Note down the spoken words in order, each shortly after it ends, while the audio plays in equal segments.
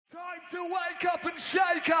to wake up and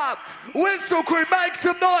shake up. Whistle crew, make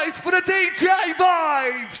some noise for the DJ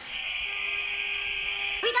vibes.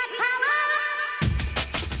 We got power.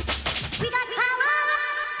 We got power.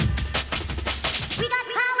 We got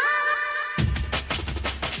power.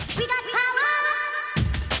 We got power.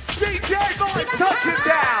 DJ vibes touching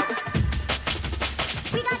down.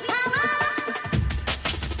 We got power.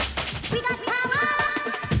 We got power.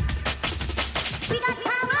 We got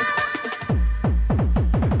power.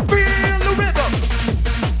 Feel the rhythm.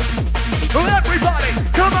 Everybody,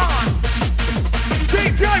 come on.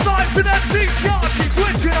 DJ vibes and MC Sharkey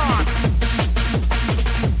switching on.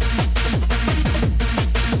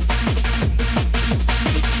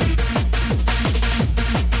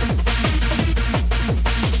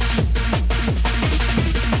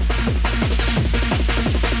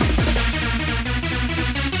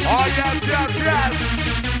 Oh yes, yes, yes.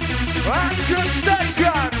 Action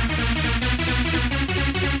stations.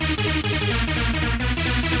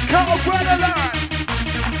 Cold red alert.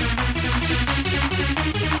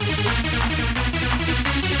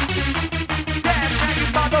 Damn, man, you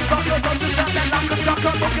motherfucker, don't you got that like a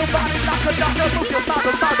sucker? Move your body like a ducker, move your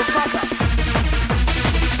motherfucker.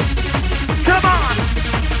 Come on.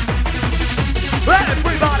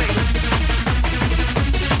 Everybody.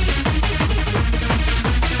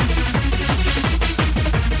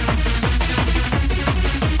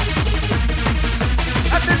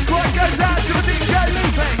 And this one goes out to the DJ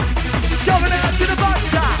Looping, going out to the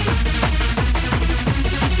boxer,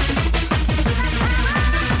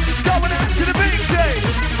 going out to the Big D,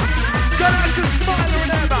 going out to Smiler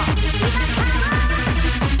and Emma.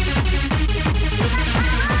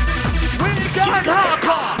 We got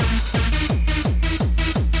hardcore.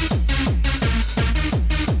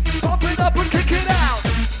 Pop it up and kick it out.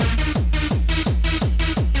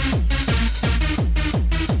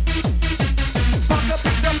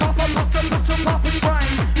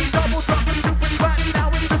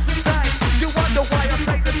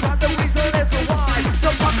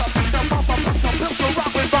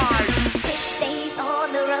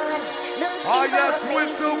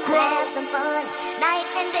 Whistle crowd. Some fun, night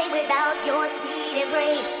and day without your sweet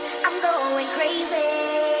embrace. I'm going crazy.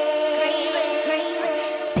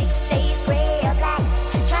 6 days gray or black,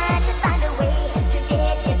 trying to find a way to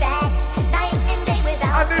get you back. Night and day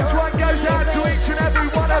without. And this one goes out to each and every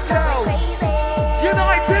one of you.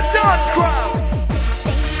 United Dance Crowd.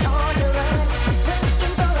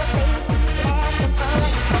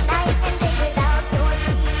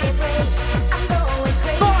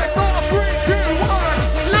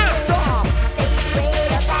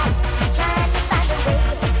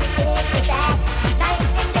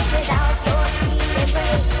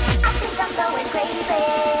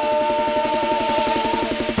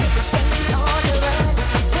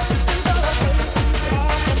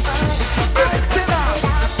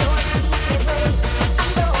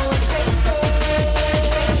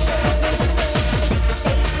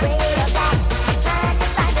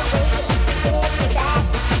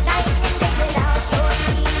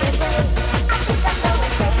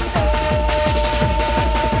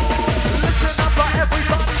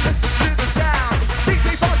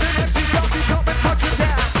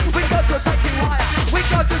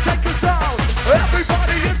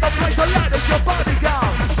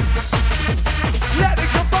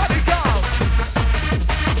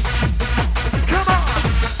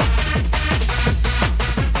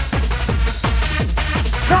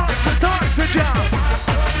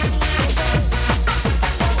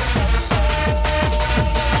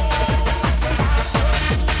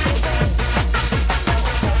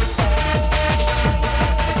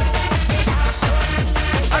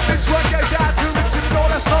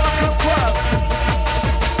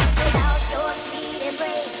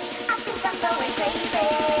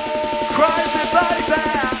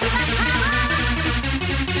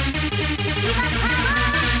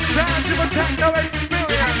 Techno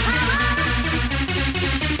experience.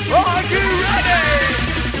 Are you ready?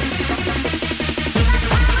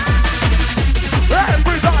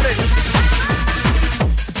 Everybody.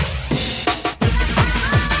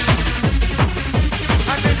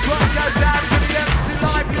 And this one goes down to the MC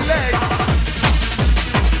Lively legs.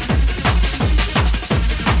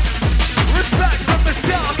 Respect from the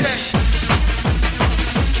Sharkey.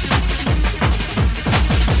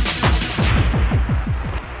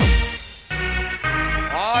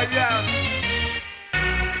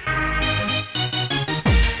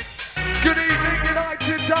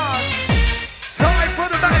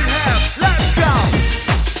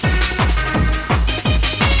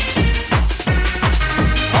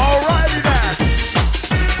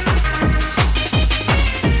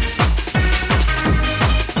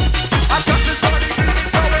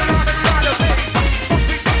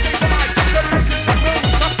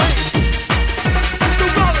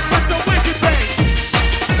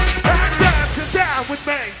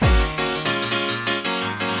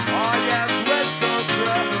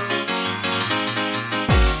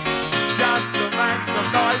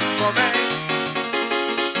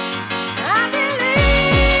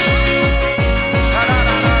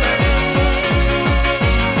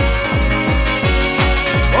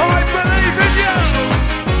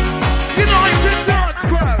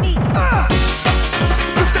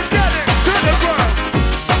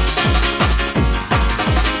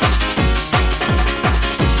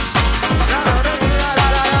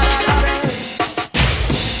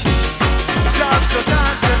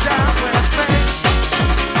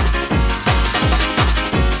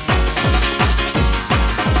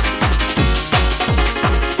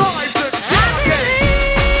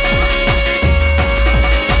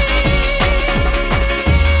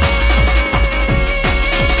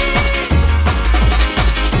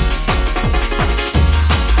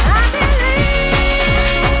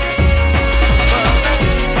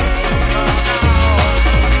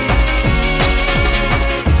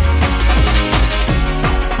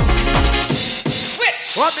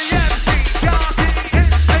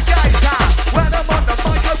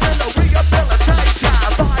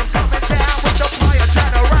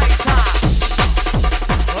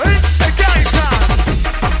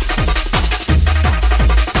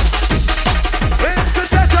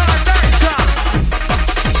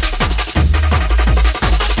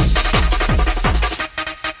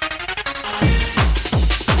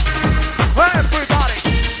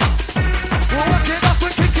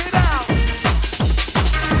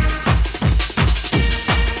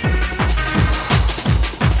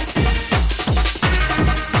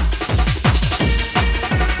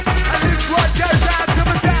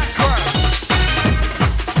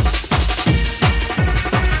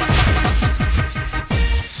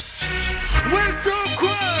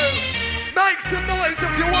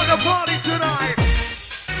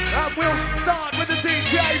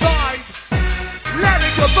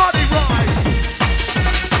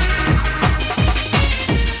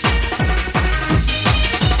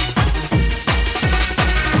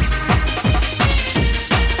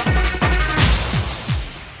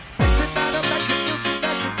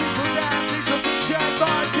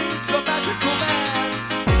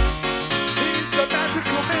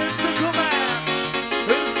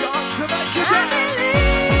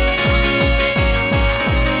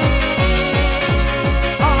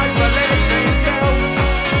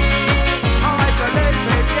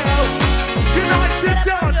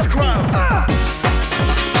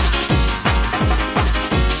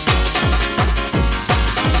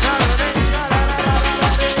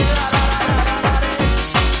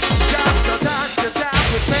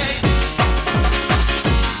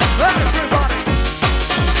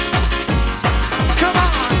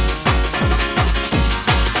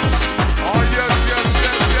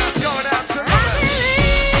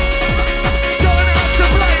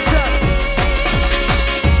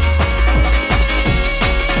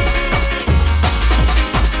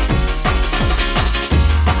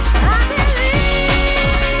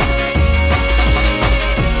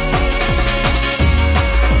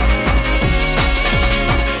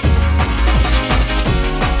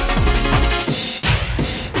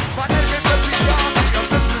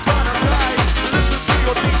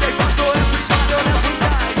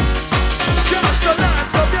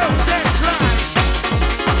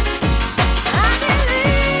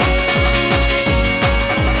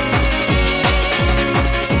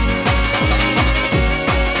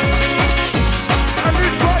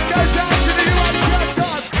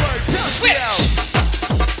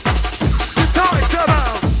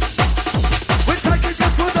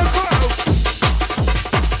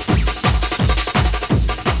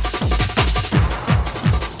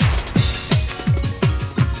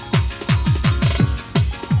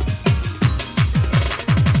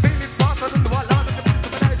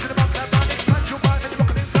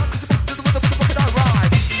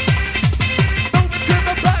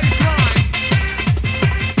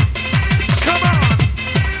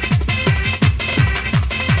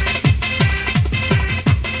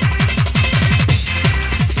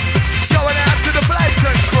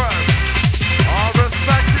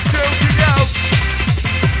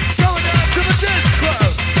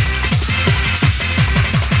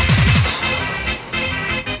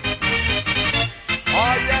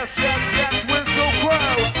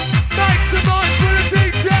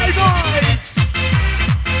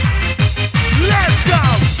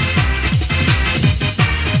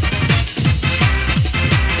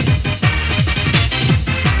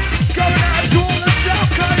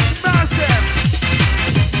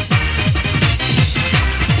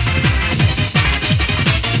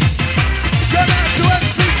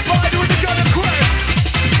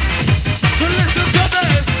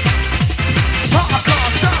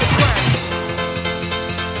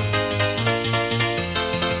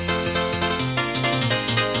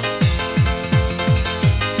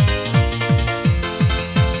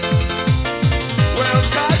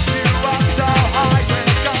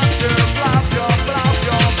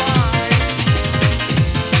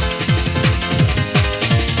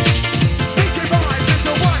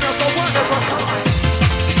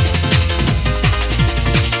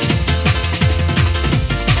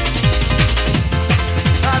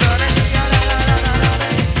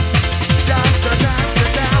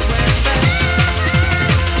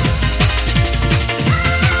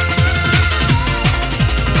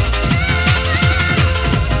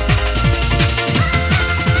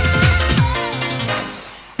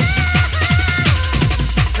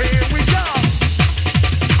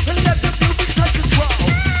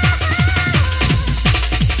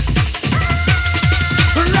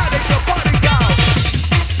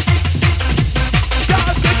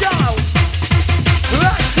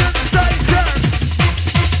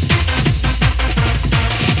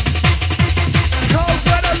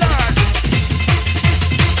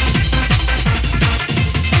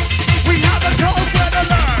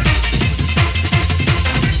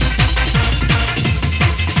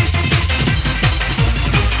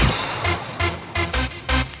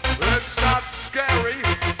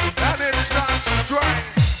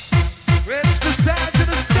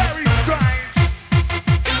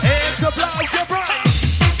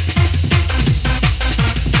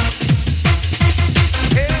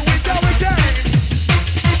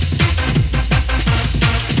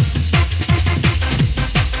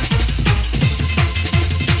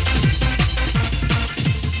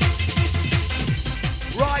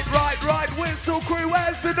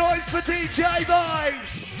 DJ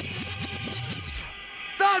Vibes!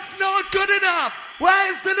 That's not good enough!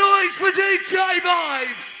 Where's the noise for DJ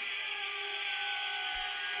Vibes?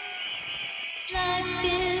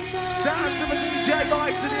 Sounds of a DJ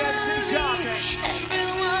Vibes and the MC Sharkey.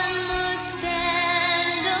 Everyone must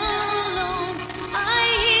stand alone. I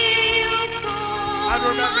hear you call. And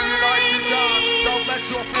remember, you like to dance. Don't let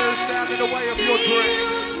your fears stand in the way of your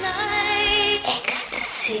dreams. Like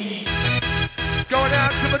ecstasy. Going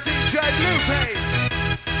out to the DJ Lupe.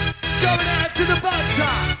 Going out to the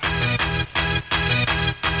Butter.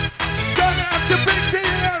 Going out to Big T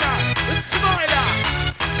Era and Smiler.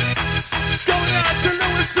 Going out to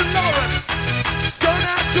Lewis and Lawrence. Going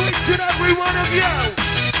out to each and every one of you.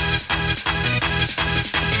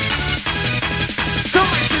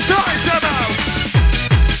 Time to demo.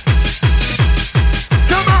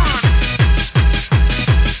 Come on.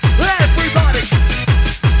 Everybody.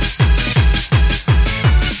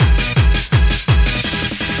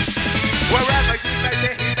 Wherever you may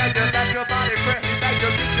be, you know you let your body free. You know you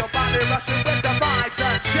keep your body rushing with the vibes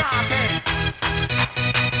and jumping.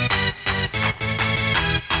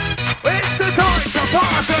 It's the time to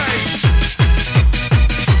party!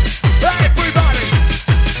 Everybody!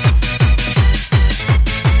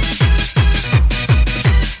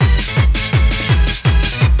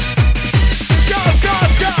 Go, go,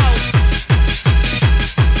 go!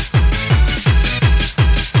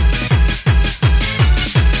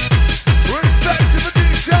 Respect to the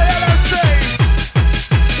DJ LSC!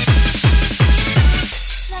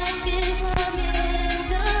 Life is a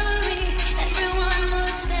mystery. Everyone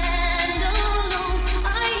must stand alone. I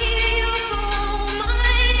hear you call my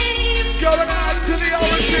name. Going out to the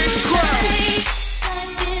Origin crowd!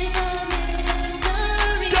 Life is a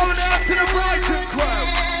mystery. Going out to the Brighton crowd!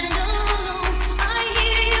 Stand alone. I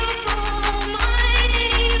hear you call my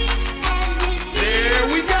name. And it Here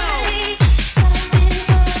we go! Life is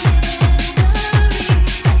a mystery.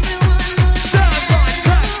 Everyone must Sound like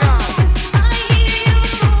techno! I hear you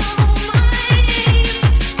call my name,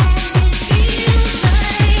 and it feels like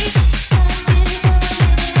life is a mystery.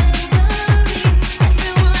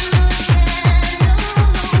 Everyone must stand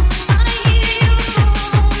alone. I hear you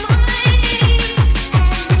call my name, and it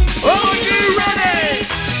feels Are you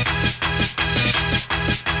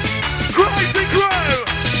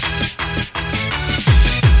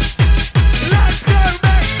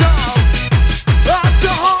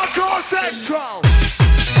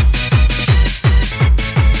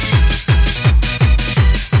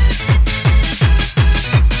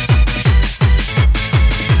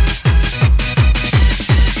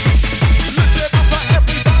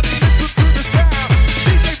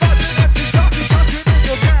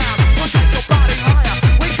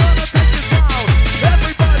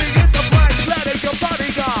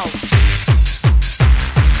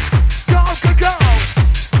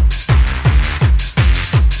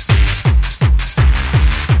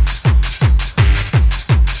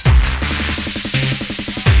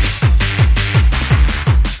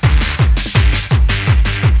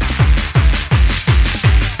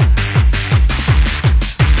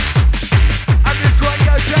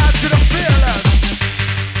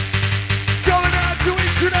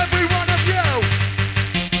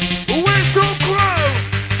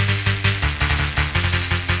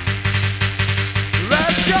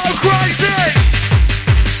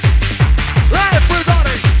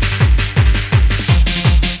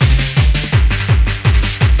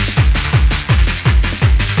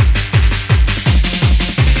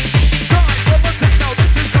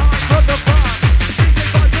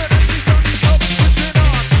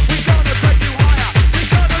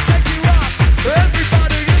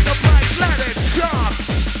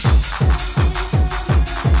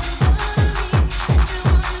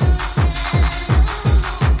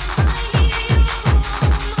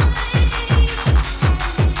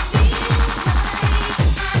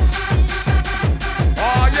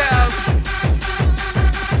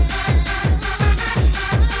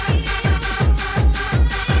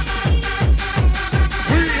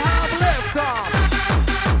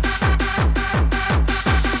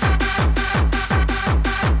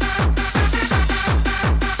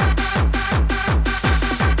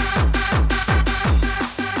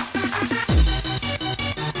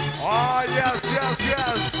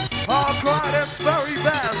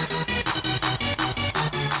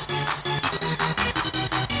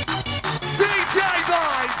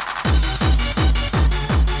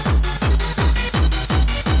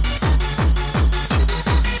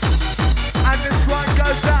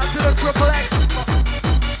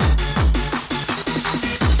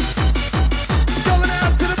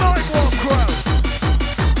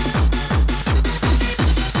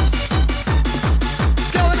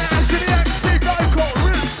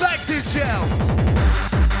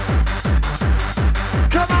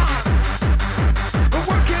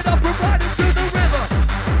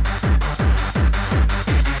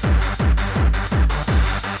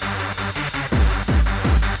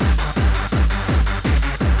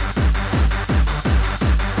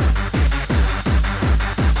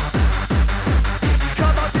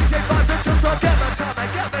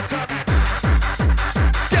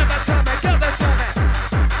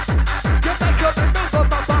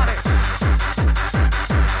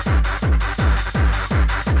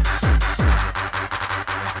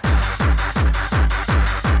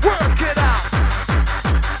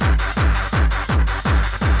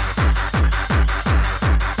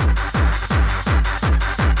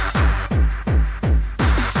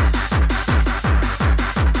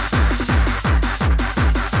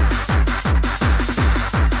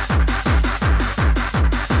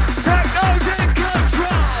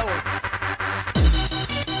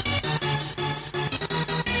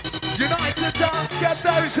Get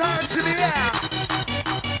those hands in the air.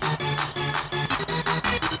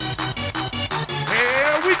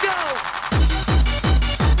 Here we go.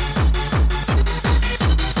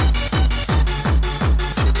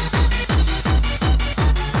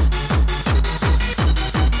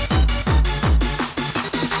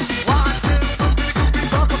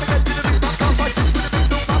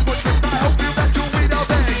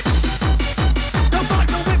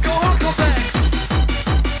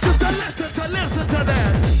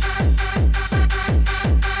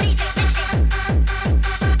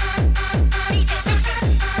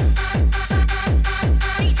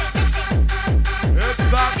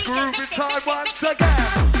 Time once again.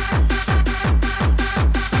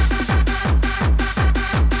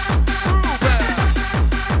 Move it.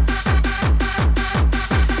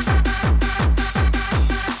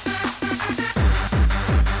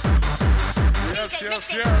 Yes, yes,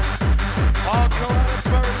 yes. Hardcore at its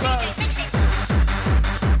very best.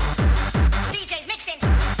 DJ's mixing.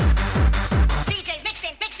 DJ's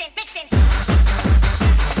mixing, mixing, mixing.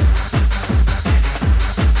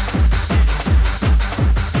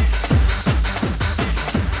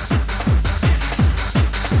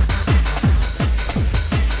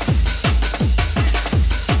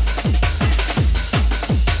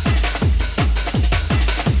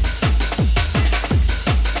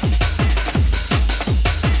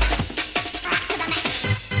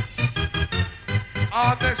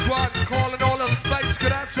 On this one's calling all the space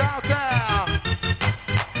cadets out there.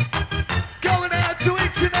 Going out to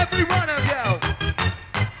each and every one of you.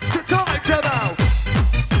 To time to know.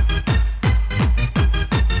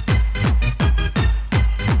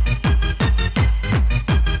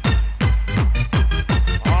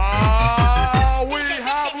 Oh, we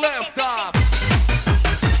have liftoff.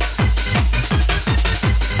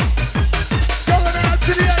 Going out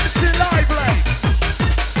to the MC Lively.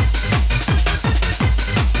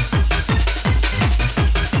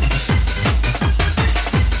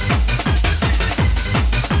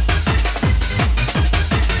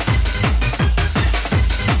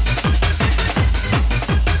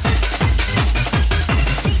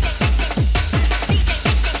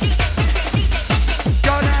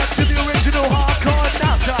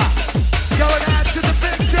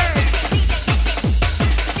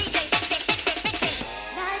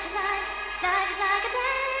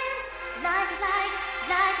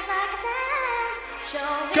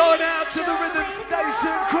 Going out to the rhythm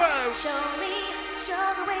station crew. Show me,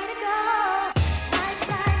 show the way to go. Life is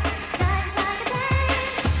like a dance.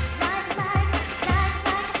 Life is like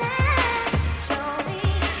a dance. Show me,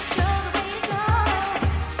 show the way to go.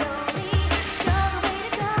 Show me, show the way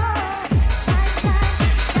to go. Life is like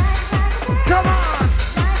a dance. Come on.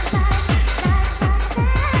 Life is like a dance.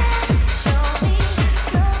 Show me,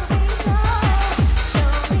 show the way to go.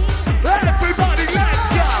 Show me. Everybody, let's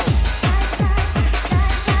go.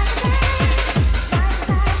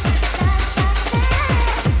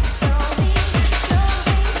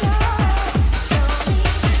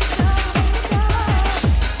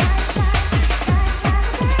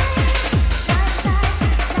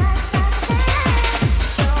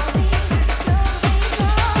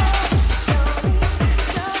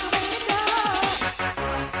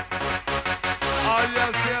 Oh,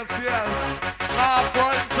 yes, yes, yes. Our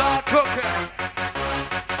brains are cooking.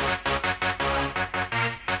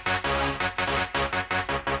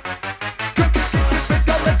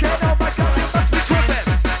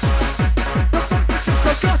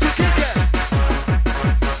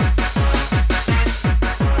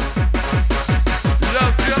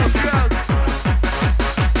 Yes, yes, yes.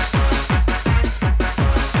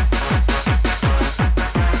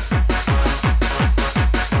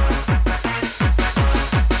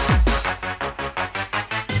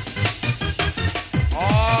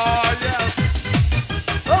 Oh, yes.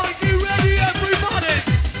 Are you ready, everybody?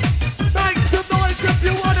 Make some noise if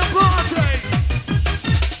you want to party.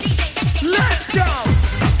 Let's go.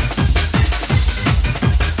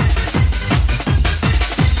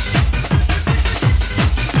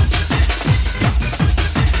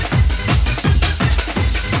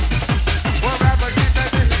 Wherever you may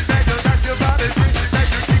be, make you rock your body, breathe,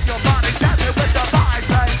 make you keep your body dancing with the vibes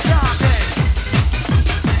like Sharkey.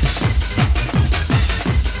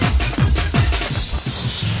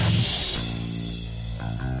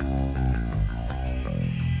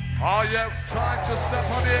 Oh yes, time to step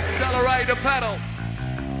on the accelerator pedal.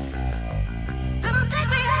 Come on, take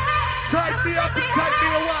me high. Take me up and take me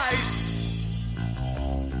away.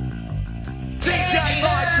 DJ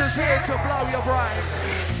Vibes is here to blow your brain.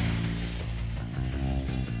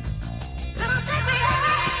 Come on, take me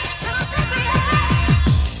high. Come on, take me high.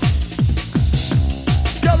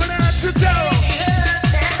 Going out to Daryl.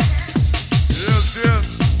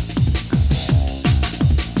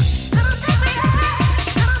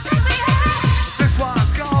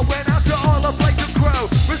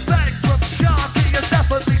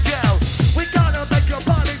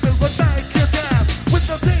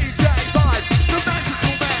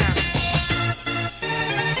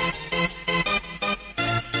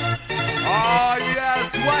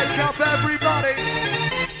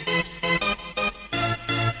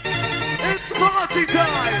 party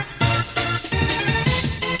time.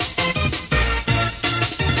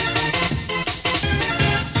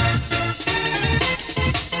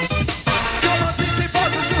 Come on, DJ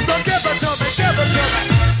Buzzers, just don't give it to me, give it to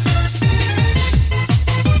me.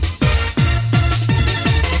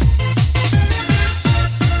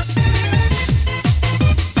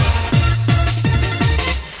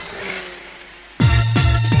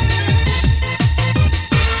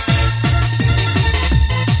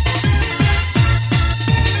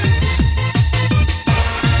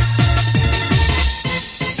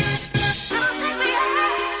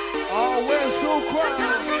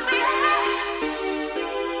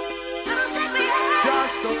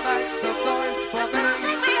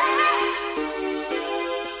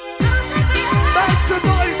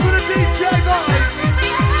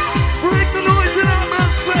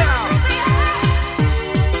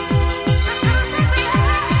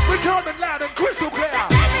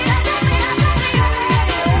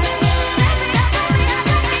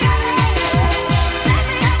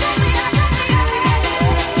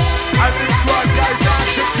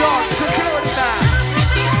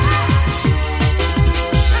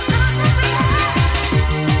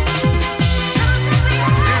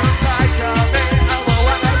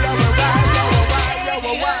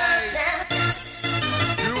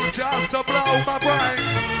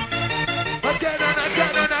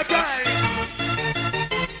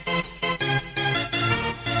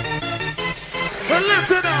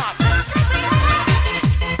 Listen up!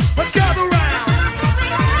 Gather round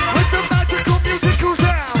with the magical musical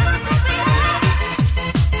sound.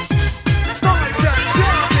 Snipes and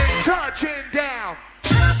Sharkey touching down.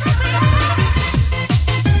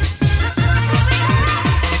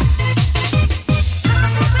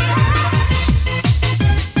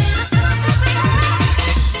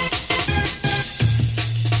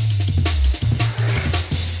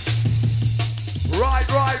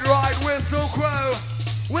 Right, Whistle Crew.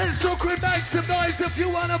 Whistle Crew, make some noise if you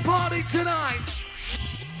want to party tonight.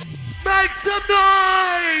 Make some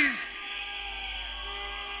noise!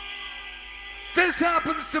 This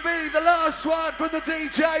happens to be the last one from the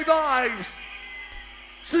DJ Vibes.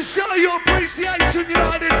 So show your appreciation,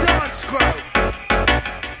 United Dance Crew.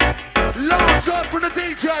 Last one from the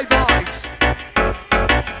DJ Vibes.